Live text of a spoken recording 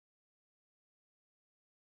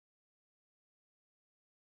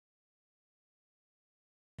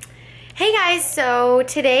Hey guys, so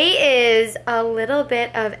today is a little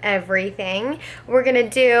bit of everything. We're gonna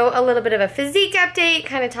do a little bit of a physique update,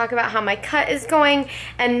 kind of talk about how my cut is going,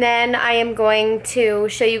 and then I am going to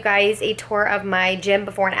show you guys a tour of my gym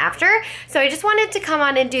before and after. So I just wanted to come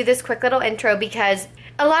on and do this quick little intro because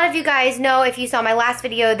a lot of you guys know, if you saw my last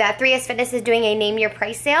video, that 3S Fitness is doing a name your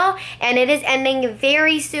price sale, and it is ending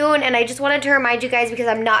very soon, and I just wanted to remind you guys because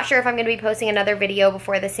I'm not sure if I'm going to be posting another video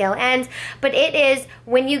before the sale ends, but it is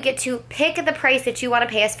when you get to pick the price that you want to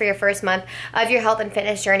pay us for your first month of your health and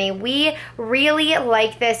fitness journey. We really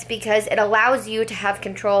like this because it allows you to have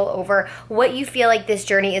control over what you feel like this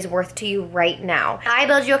journey is worth to you right now. I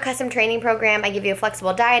build you a custom training program, I give you a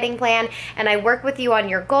flexible dieting plan, and I work with you on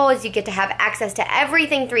your goals. You get to have access to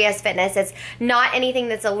everything 3S Fitness. It's not anything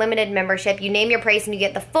that's a limited membership. You name your price and you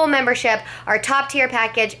get the full membership, our top tier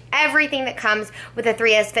package, everything that comes with a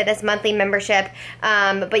 3S Fitness monthly membership,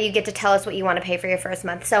 but you get to tell us what you want to pay for your first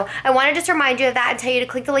month. So I want to just remind you of that and tell you to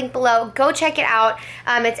click the link below. Go check it out.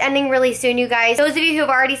 It's ending really soon, you guys. Those of you who have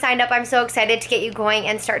already signed up, I'm so excited to get you going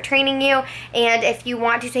and start training you, and if you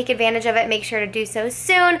want to take advantage of it, make sure to do so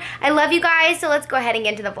soon. I love you guys, so let's go ahead and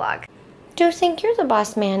get into the vlog. Do you think you're the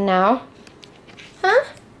boss man now? Huh?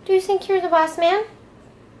 Do you think you're the boss man?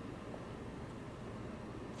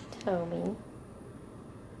 Toby.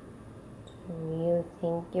 Do you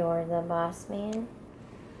think you're the boss man?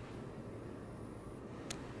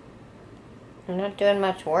 I'm not doing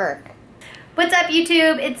much work. What's up,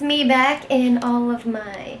 YouTube? It's me back in all of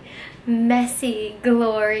my messy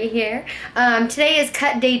glory here. Today is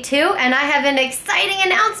cut day 2, and I have an exciting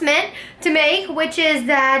announcement to make, which is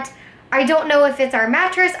that I don't know if it's our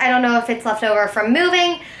mattress. I don't know if it's left over from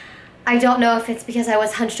moving. I don't know if it's because I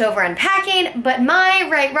was hunched over unpacking, but my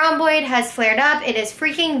right rhomboid has flared up. It is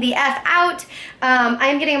freaking the F out.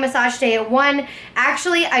 I'm getting a massage today at 1.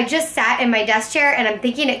 Actually, I just sat in my desk chair, and I'm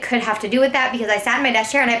thinking it could have to do with that because I sat in my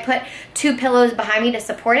desk chair and I put 2 pillows behind me to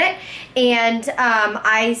support it, and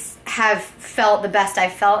I have felt the best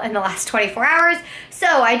I've felt in the last 24 hours. So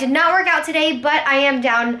I did not work out today, but I am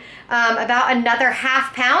down about another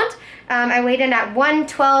 ½ pound. I weighed in at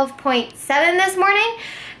 112.7 this morning.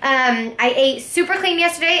 I ate super clean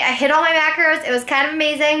yesterday. I hit all my macros. It was kind of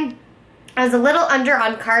amazing. I was a little under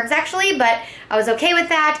on carbs actually, but I was okay with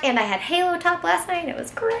that, and I had Halo Top last night. It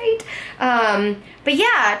was great. But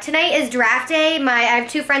yeah, tonight is draft day. I have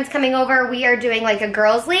 2 friends coming over. We are doing like a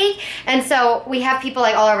girls league, and so we have people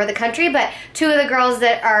like all over the country, but 2 of the girls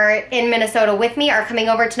that are in Minnesota with me are coming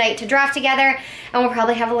over tonight to draft together, and we'll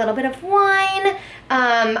probably have a little bit of wine.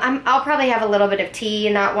 I'll probably have a little bit of tea,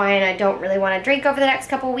 not wine. I don't really want to drink over the next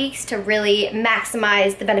couple weeks to really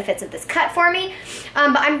maximize the benefits of this cut for me.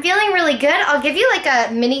 But I'm feeling really good. I'll give you like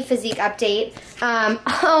a mini physique update.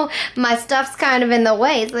 Oh, my stuff's kind of in the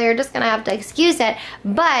way, so you're just gonna have to excuse it.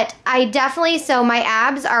 But I definitely, so my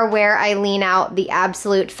abs are where I lean out the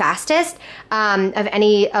absolute fastest of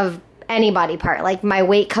any body part. Like my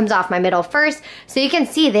weight comes off my middle first, so you can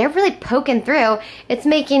see they're really poking through. It's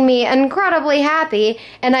making me incredibly happy,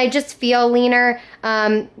 and I just feel leaner.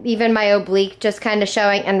 Even my oblique just kind of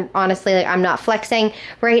showing, and honestly, like, I'm not flexing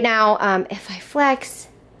right now. If I flex,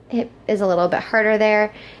 it is a little bit harder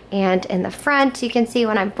there, and in the front you can see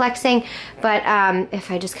when I'm flexing, but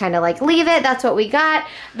if I just kind of like leave it, that's what we got.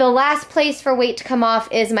 The last place for weight to come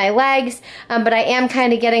off is my legs, but I am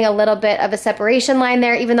kind of getting a little bit of a separation line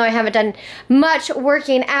there, even though I haven't done much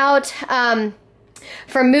working out.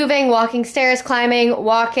 From moving, walking stairs, climbing,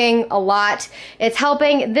 walking a lot, it's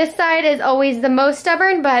helping. This side is always the most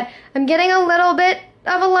stubborn, but I'm getting a little bit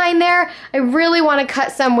of a line there. I really want to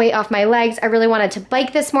cut some weight off my legs. I really wanted to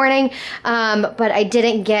bike this morning, but I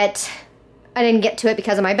didn't get to it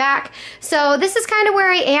because of my back. So this is kind of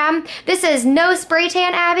where I am. This is no spray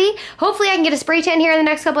tan, Abby. Hopefully I can get a spray tan here in the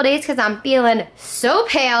next couple days because I'm feeling so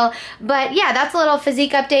pale. But yeah, that's a little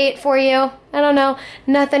physique update for you. I don't know,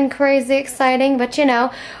 nothing crazy exciting, but you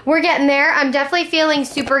know, we're getting there. I'm definitely feeling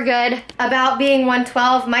super good about being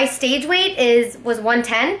 112. My stage weight was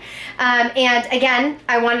 110. And again,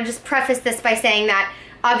 I want to just preface this by saying that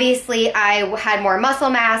obviously I had more muscle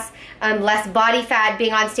mass, less body fat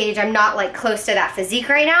being on stage. I'm not like close to that physique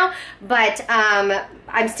right now, but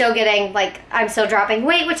I'm still getting like, I'm still dropping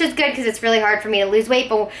weight, which is good because it's really hard for me to lose weight,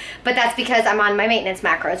 but that's because I'm on my maintenance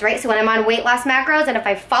macros, right? So when I'm on weight loss macros, and if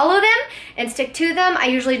I follow them and stick to them, I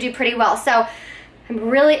usually do pretty well. So I'm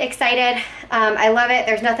really excited. I love it.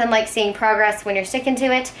 There's nothing like seeing progress when you're sticking to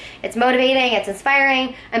it. It's motivating, it's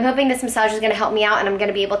inspiring. I'm hoping this massage is gonna help me out and I'm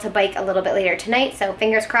gonna be able to bike a little bit later tonight, so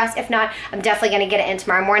fingers crossed. If not, I'm definitely gonna get it in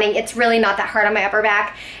tomorrow morning. It's really not that hard on my upper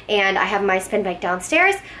back, and I have my spin bike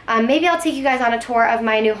downstairs. Maybe I'll take you guys on a tour of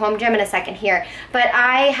my new home gym in a second here. But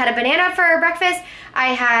I had a banana for breakfast.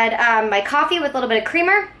 I had my coffee with a little bit of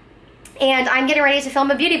creamer. And I'm getting ready to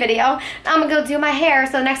film a beauty video. I'm gonna go do my hair,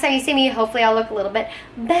 so the next time you see me, hopefully I'll look a little bit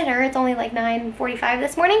better. It's only like 9:45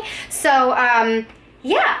 this morning. So,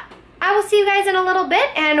 yeah, I will see you guys in a little bit,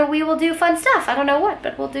 and we will do fun stuff. I don't know what,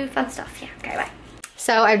 but we'll do fun stuff. Yeah, okay, bye.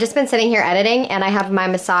 So I've just been sitting here editing, and I have my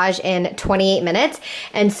massage in 28 minutes,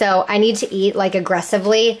 and so I need to eat like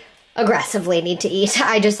aggressively need to eat.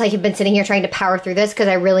 I just like have been sitting here trying to power through this because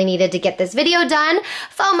I really needed to get this video done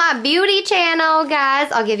for my beauty channel, guys.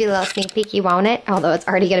 I'll give you a little sneak peek, you won't it? Although it's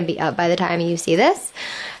already gonna be up by the time you see this.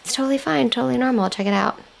 It's totally fine, totally normal. Check it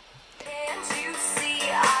out.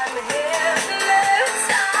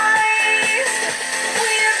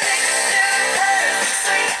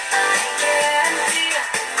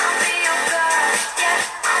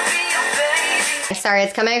 Sorry,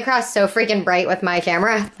 it's coming across so freaking bright with my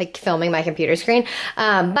camera, like filming my computer screen.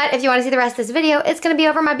 But if you want to see the rest of this video, it's going to be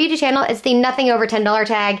over my beauty channel. It's the nothing over $10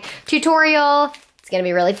 tag tutorial. It's going to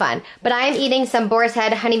be really fun. But I am eating some Boar's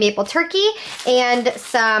Head honey maple turkey and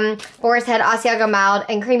some Boar's Head Asiago mild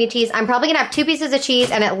and creamy cheese. I'm probably going to have 2 pieces of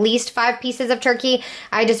cheese and at least 5 pieces of turkey.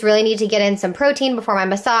 I just really need to get in some protein before my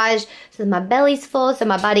massage so my belly's full so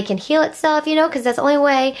my body can heal itself, you know, because that's the only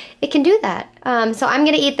way it can do that. So I'm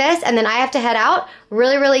going to eat this and then I have to head out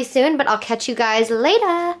really soon, but I'll catch you guys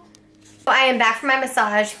later. I am back from my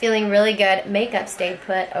massage, feeling really good. Makeup stayed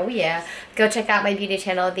put, oh yeah. Go check out my beauty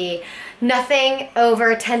channel, the nothing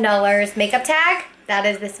over $10 makeup tag. That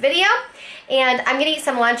is this video. And I'm gonna eat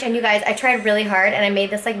some lunch, and you guys, I tried really hard and I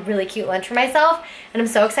made this like really cute lunch for myself, and I'm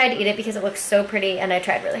so excited to eat it because it looks so pretty and I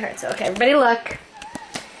tried really hard. So okay, everybody look.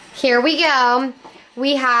 Here we go.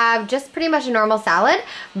 We have just pretty much a normal salad,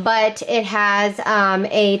 but it has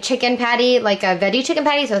a chicken patty, like a veggie chicken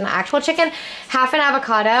patty, so it's an actual chicken, half an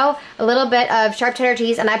avocado, a little bit of sharp cheddar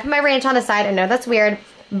cheese, and I put my ranch on the side. I know that's weird,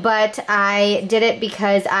 but I did it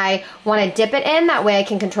because I want to dip it in. That way I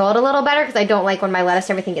can control it a little better because I don't like when my lettuce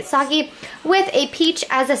and everything gets soggy, with a peach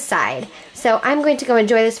as a side. So I'm going to go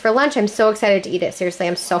enjoy this for lunch. I'm so excited to eat it. Seriously,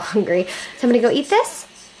 I'm so hungry. So I'm going to go eat this.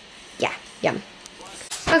 Yeah, yum.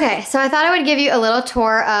 Okay, so I thought I would give you a little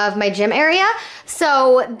tour of my gym area.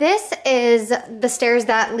 So this is the stairs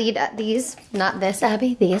that lead, these, not this,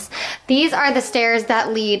 Abby, these. These are the stairs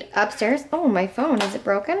that lead upstairs. Oh, my phone, is it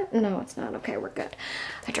broken? No, it's not. Okay, we're good.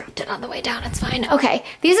 I dropped it on the way down, it's fine. Okay,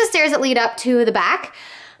 these are stairs that lead up to the back.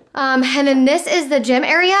 And then this is the gym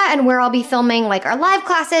area and where I'll be filming like our live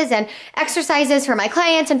classes and exercises for my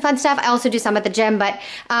clients and fun stuff. I also do some at the gym, but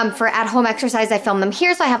for at-home exercise, I film them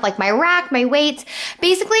here. So I have like my rack, my weights.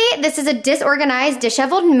 Basically, this is a disorganized,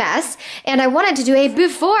 disheveled mess, and I wanted to do a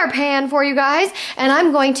before pan for you guys, and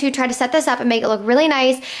I'm going to try to set this up and make it look really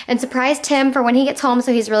nice and surprise Tim for when he gets home,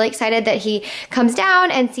 so he's really excited that he comes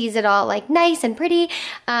down and sees it all like nice and pretty.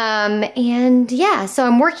 And yeah, so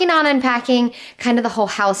I'm working on unpacking kind of the whole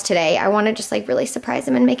house today. I want to just like really surprise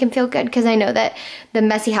him and make him feel good because I know that the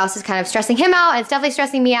messy house is kind of stressing him out. It's definitely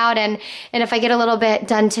stressing me out, and if I get a little bit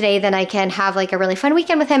done today, then I can have like a really fun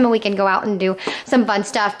weekend with him and we can go out and do some fun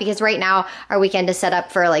stuff, because right now our weekend is set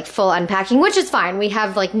up for like full unpacking, which is fine. We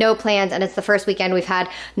have like no plans, and it's the first weekend we've had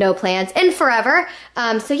no plans in forever.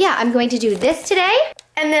 So yeah, I'm going to do this today.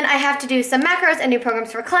 And then I have to do some macros and new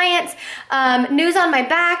programs for clients. News on my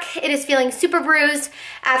back. It is feeling super bruised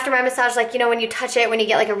after my massage. Like, you know, when you touch it, when you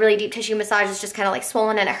get like a really deep tissue massage, it's just kind of like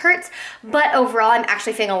swollen and it hurts. But overall, I'm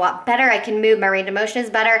actually feeling a lot better. I can move, my range of motion is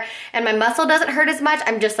better, and my muscle doesn't hurt as much.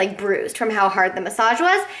 I'm just like bruised from how hard the massage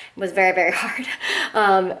was. It was very hard.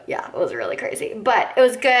 Yeah, it was really crazy. But it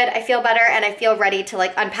was good. I feel better, and I feel ready to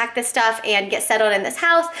like unpack this stuff and get settled in this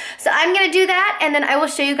house. So I'm gonna do that, and then I will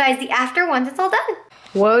show you guys the after once it's all done.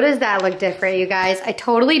 Whoa, does that look different, you guys? I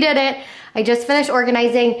totally did it. I just finished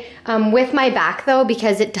organizing with my back though,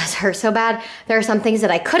 because it does hurt so bad. There are some things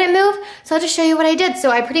that I couldn't move, so I'll just show you what I did.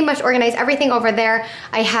 So I pretty much organized everything over there.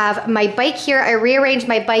 I have my bike here. I rearranged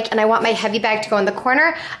my bike, and I want my heavy bag to go in the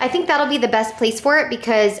corner. I think that'll be the best place for it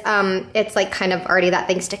because it's like kind of already, that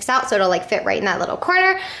thing sticks out, so it'll like fit right in that little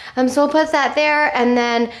corner. So we'll put that there, and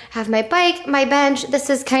then have my bike, my bench. This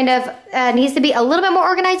is kind of, needs to be a little bit more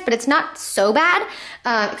organized, but it's not so bad,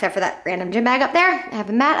 except for that random gym bag up there. I have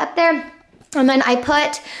a mat up there. And then I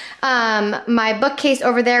put my bookcase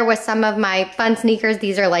over there with some of my fun sneakers.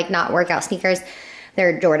 These are like not workout sneakers.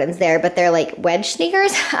 They're Jordans there, but they're like wedge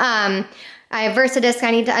sneakers. I have VersaDisc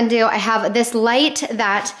I need to undo. I have this light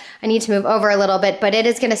that I need to move over a little bit, but it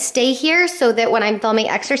is gonna stay here so that when I'm filming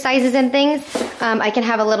exercises and things, I can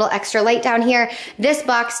have a little extra light down here. This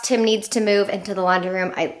box Tim needs to move into the laundry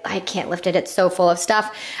room. I can't lift it, it's so full of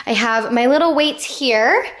stuff. I have my little weights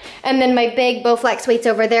here, and then my big Bowflex weights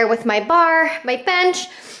over there with my bar, my bench,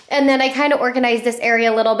 and then I kind of organized this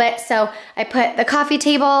area a little bit. So I put the coffee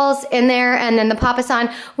tables in there and then the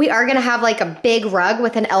papasan. We are gonna have like a big rug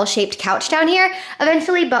with an L-shaped couch down here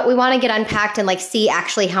eventually, but we wanna get unpacked and like see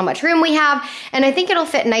actually how much room we have. And I think it'll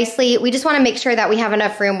fit nicely. We just wanna make sure that we have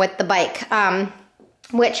enough room with the bike.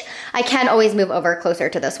 Which I can always move over closer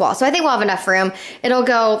to this wall. So I think we'll have enough room. It'll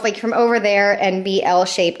go like from over there and be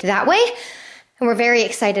L-shaped that way. And we're very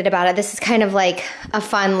excited about it. This is kind of like a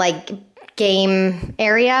fun like game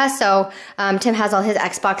area. So Tim has all his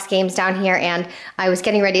Xbox games down here, and I was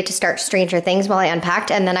getting ready to start Stranger Things while I unpacked,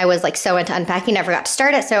 and then I was like so into unpacking, I forgot to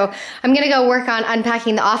start it. So I'm gonna go work on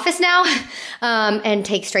unpacking the office now and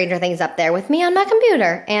take Stranger Things up there with me on my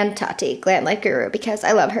computer, and Tati, Glam Life Guru, because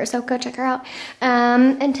I love her, so go check her out.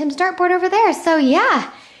 And Tim's dartboard over there. So yeah,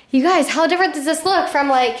 you guys, how different does this look from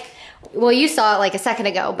like, well, you saw it like a second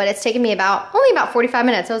ago, but it's taken me only about 45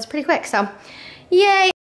 minutes, so it was pretty quick. So yay,